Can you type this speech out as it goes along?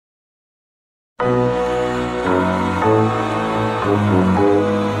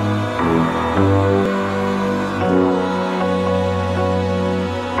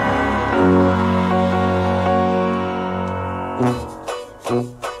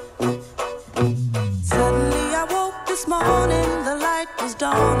Suddenly I woke this morning, the light was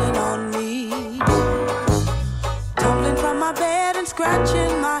dawning on me. Tumbling from my bed and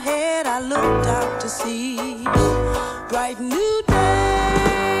scratching my head, I looked out to see bright new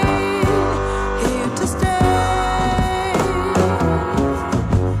day, here to stay.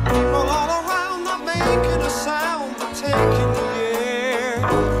 People all around are making a sound, but taking the air,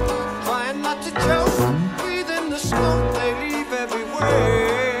 trying not to choke, breathing the smoke they leave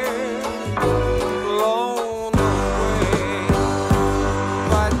everywhere. Blown away,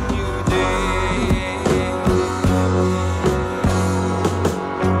 bright new day.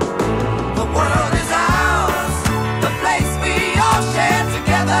 The world is ours, the place we all share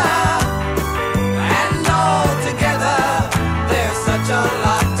together, and all together there's such a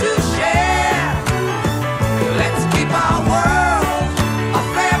lot to share. Let's keep our world a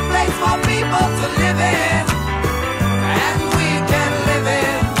fair place for people to live in, and we can live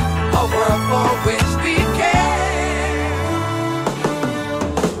in a world for which we care.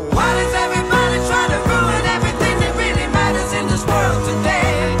 Why does everybody try to ruin everything that really matters in this world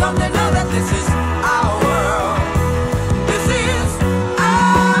today? Don't they know that this is our world? This is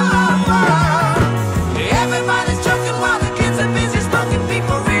our world. Everybody's joking while the kids are busy smoking.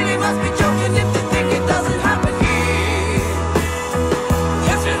 People really must be joking if they think it doesn't happen here.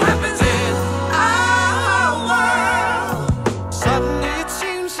 Yes, it happens in our world. Suddenly it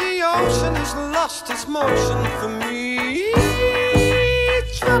seems the ocean has lost its motion for me.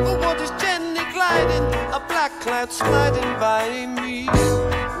 Troubled waters gently gliding, a black cloud sliding by me.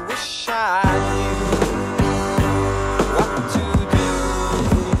 Wish I knew